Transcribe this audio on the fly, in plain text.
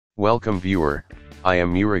Welcome viewer, I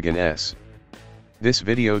am Murugan S. This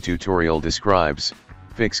video tutorial describes,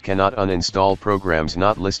 fix cannot uninstall programs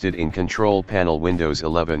not listed in Control Panel Windows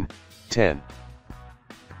 11, 10.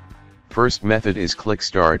 First method is click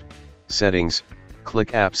Start, Settings,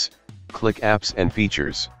 click Apps and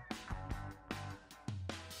Features.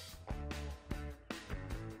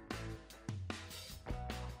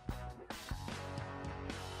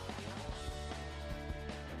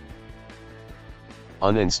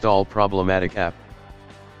 Uninstall problematic app.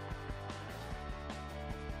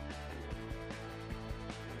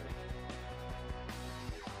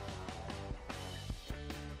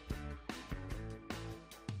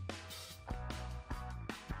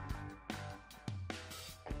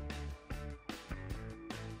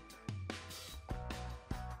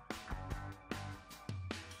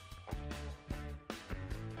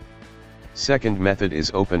 Second method is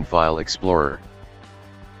Open File Explorer.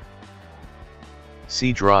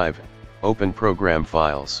 C Drive, open program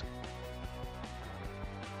files.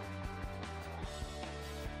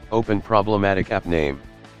 Open problematic app name.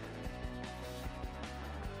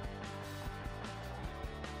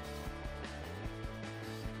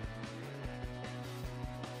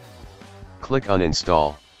 Click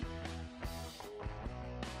Uninstall.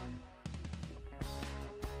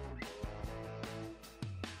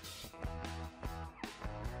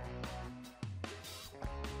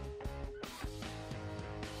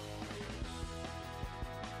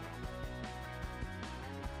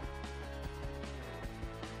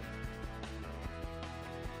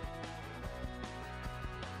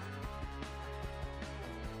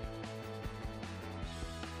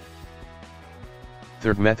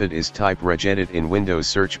 Third method is type regedit in Windows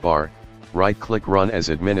search bar, right-click Run as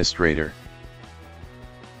administrator.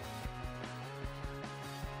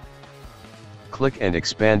 Click and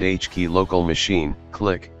expand HKey local machine,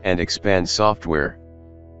 click and expand software.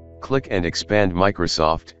 Click and expand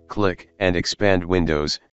Microsoft, click and expand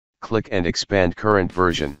Windows, click and expand current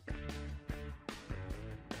version.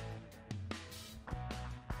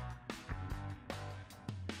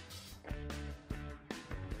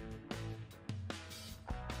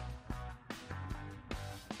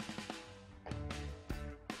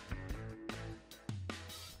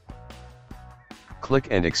 Click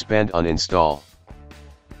and expand Uninstall.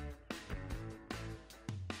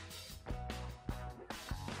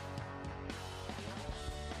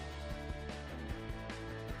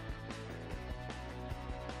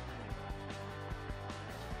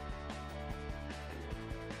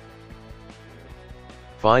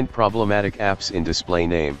 Find problematic apps in display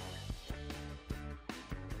name.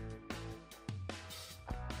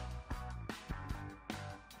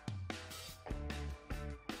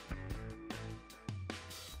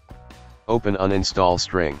 Open uninstall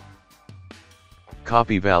string.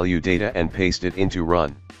 Copy value data and paste it into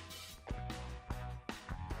run.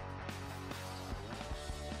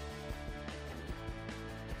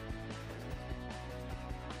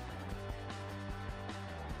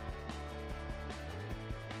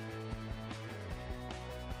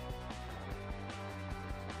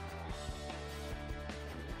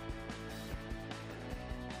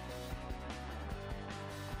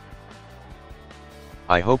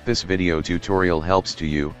 I hope this video tutorial helps to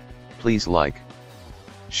you. Please like,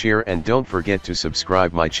 share and don't forget to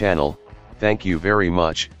subscribe my channel. Thank you very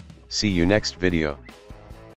much. See you next video.